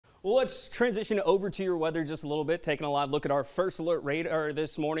Well, let's transition over to your weather just a little bit, taking a live look at our first alert radar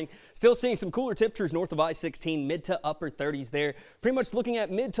this morning. Still seeing some cooler temperatures north of I-16, mid to upper 30s there. Pretty much looking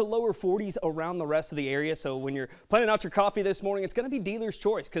at mid to lower 40s around the rest of the area. So when you're planning out your coffee this morning, it's going to be dealer's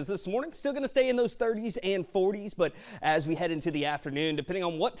choice because this morning still going to stay in those 30s and 40s. But as we head into the afternoon, depending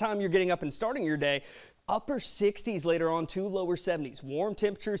on what time you're getting up and starting your day, upper 60s later on to lower 70s. Warm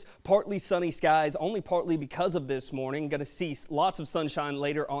temperatures, partly sunny skies, only partly because of this morning. Going to see lots of sunshine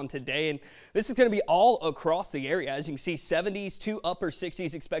later on today, and this is going to be all across the area. As you can see, 70s to upper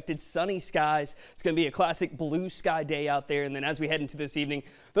 60s expected, sunny skies. It's going to be a classic blue sky day out there, and then as we head into this evening,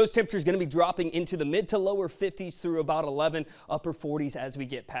 those temperatures going to be dropping into the mid to lower 50s through about 11, upper 40s as we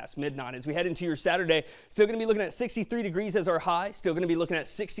get past midnight. As we head into your Saturday, still going to be looking at 63 degrees as our high, still going to be looking at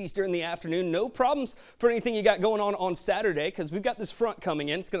 60s during the afternoon. No problems for anything you got going on Saturday because we've got this front coming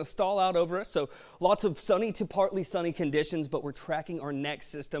in. It's going to stall out over us, so lots of sunny to partly sunny conditions, but we're tracking our next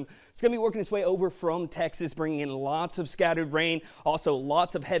system. It's going to be working its way over from Texas, bringing in lots of scattered rain, also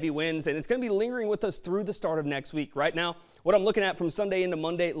lots of heavy winds, and it's going to be lingering with us through the start of next week. Right now, what I'm looking at from Sunday into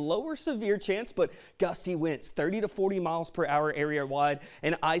Monday, lower severe chance, but gusty winds, 30 to 40 miles per hour area wide,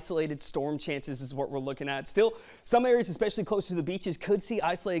 and isolated storm chances is what we're looking at. Still, some areas, especially closer to the beaches, could see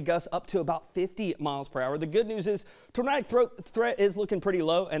isolated gusts up to about 50 miles per hour. The good news is tornadic threat is looking pretty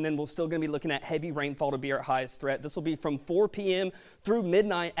low, and then we're still going to be looking at heavy rainfall to be our highest threat. This will be from 4 p.m. through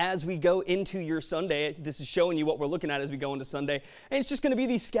midnight as we go into your Sunday. This is showing you what we're looking at as we go into Sunday, and it's just going to be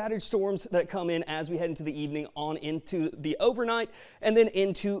these scattered storms that come in as we head into the evening on into the overnight and then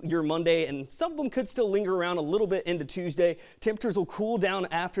into your Monday, and some of them could still linger around a little bit into Tuesday. Temperatures will cool down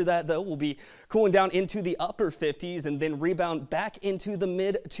after that, though. We'll be cooling down into the upper 50s and then rebound back into the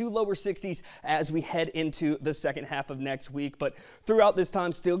mid to lower 60s as we head into the second half of next week. But throughout this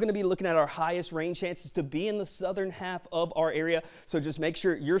time, still going to be looking at our highest rain chances to be in the southern half of our area. So just make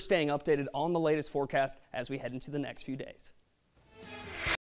sure you're staying updated on the latest forecast as we head into the next few days.